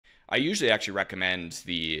I usually actually recommend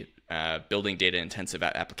the Building Data Intensive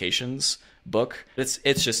Applications book.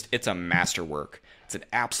 It's a masterwork. It's an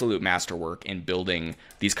absolute masterwork in building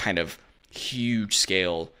these kind of huge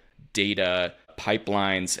scale data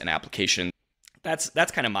pipelines and applications. That's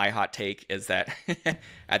kind of my hot take, is that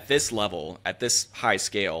at this level, at this high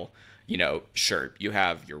scale, sure, you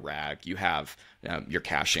have your RAG, you have your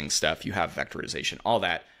caching stuff, you have vectorization, all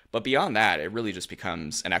that. But beyond that, it really just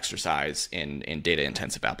becomes an exercise in data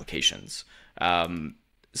intensive applications.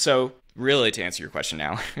 So really, to answer your question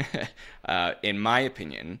now, in my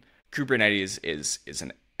opinion, Kubernetes is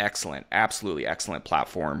an excellent, absolutely excellent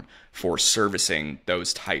platform for servicing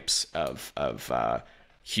those types of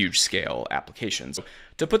huge scale applications.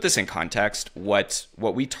 To put this in context, what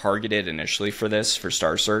we targeted initially for this, for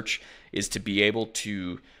Star Search, is to be able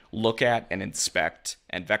to look at and inspect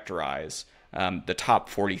and vectorize the top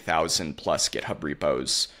 40,000 plus GitHub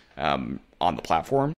repos on the platform.